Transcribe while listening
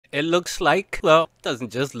it looks like, well, it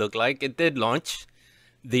doesn't just look like, it did launch.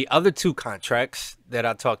 The other two contracts that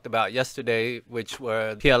I talked about yesterday, which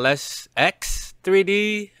were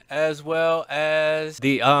PLSX3D as well as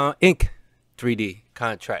the Ink 3D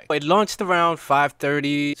contract. It launched around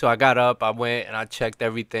 5:30, so I got up, I went and I checked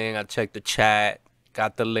everything. I checked the chat,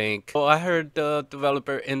 got the link. Well, I heard the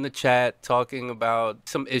developer in the chat talking about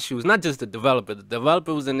some issues. Not just the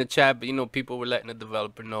developer was in the chat, but you know, people were letting the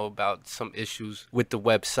developer know about some issues with the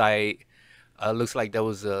website. Looks like there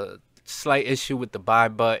was a slight issue with the buy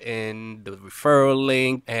button, the referral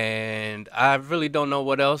link, and I really don't know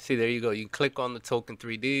what else. See, there you go. You click on the token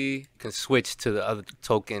 3D, you can switch to the other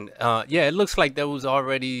token. Yeah, it looks like there was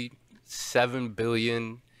already 7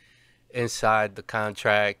 billion inside the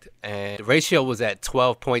contract, and the ratio was at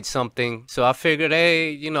 12 point something. So I figured, hey,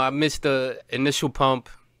 you know, I missed the initial pump,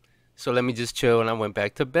 so let me just chill, and I went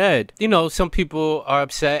back to bed. You know, some people are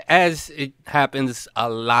upset, as it happens a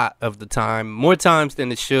lot of the time, more times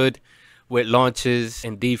than it should, with launches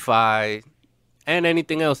and DeFi and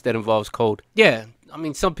anything else that involves code. Yeah, I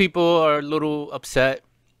mean, some people are a little upset.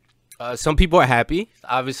 Some people are happy.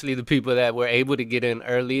 Obviously, the people that were able to get in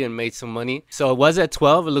early and made some money. So it was at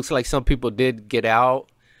 12. It looks like some people did get out.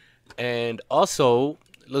 And also,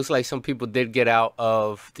 it looks like some people did get out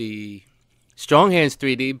of the Strong Hands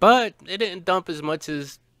 3D, but it didn't dump as much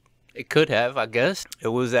as it could have, I guess. It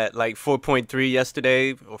was at like 4.3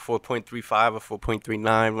 yesterday, or 4.35 or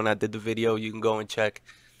 4.39 when I did the video. You can go and check.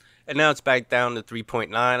 And now it's back down to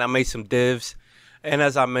 3.9. I made some divs. And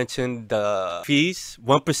as I mentioned, the fees,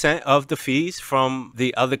 1% of the fees from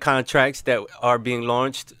the other contracts that are being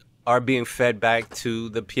launched are being fed back to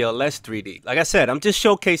the PLS3D. Like I said, I'm just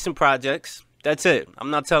showcasing projects. That's it.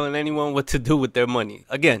 I'm not telling anyone what to do with their money.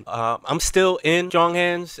 Again, I'm still in Strong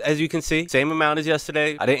Hands, as you can see. Same amount as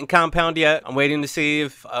yesterday. I didn't compound yet. I'm waiting to see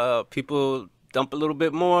if people dump a little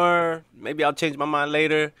bit more. Maybe I'll change my mind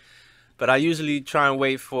later. But I usually try and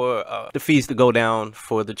wait for the fees to go down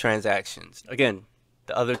for the transactions. Again,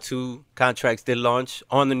 the other two contracts did launch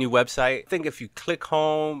on the new website. I think if you click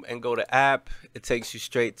home and go to app, it takes you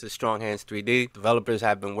straight to Strong Hands 3D. Developers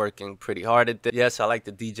have been working pretty hard at this. Yes, I like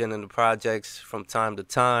to degen in the projects from time to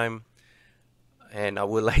time. And I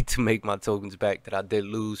would like to make my tokens back that I did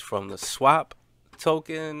lose from the swap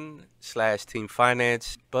token / team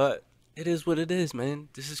finance. But it is what it is, man.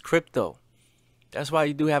 This is crypto. That's why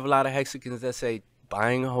you do have a lot of hexagons that say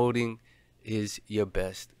buying and holding is your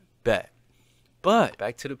best bet. But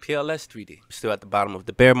back to the PLS 3D. We're still at the bottom of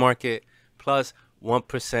the bear market, plus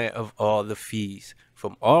 1% of all the fees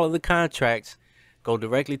from all of the contracts go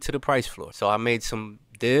directly to the price floor. So I made some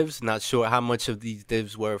divs. Not sure how much of these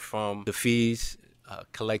divs were from the fees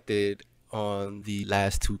collected on the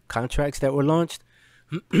last two contracts that were launched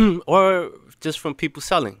or just from people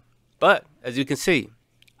selling. But as you can see,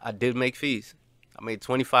 I did make fees. I made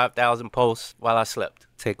 25,000 posts while I slept.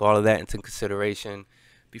 Take all of that into consideration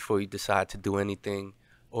before you decide to do anything,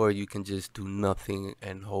 or you can just do nothing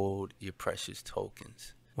and hold your precious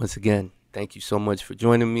tokens. Once again, thank you so much for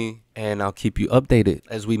joining me, and I'll keep you updated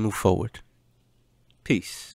as we move forward. Peace.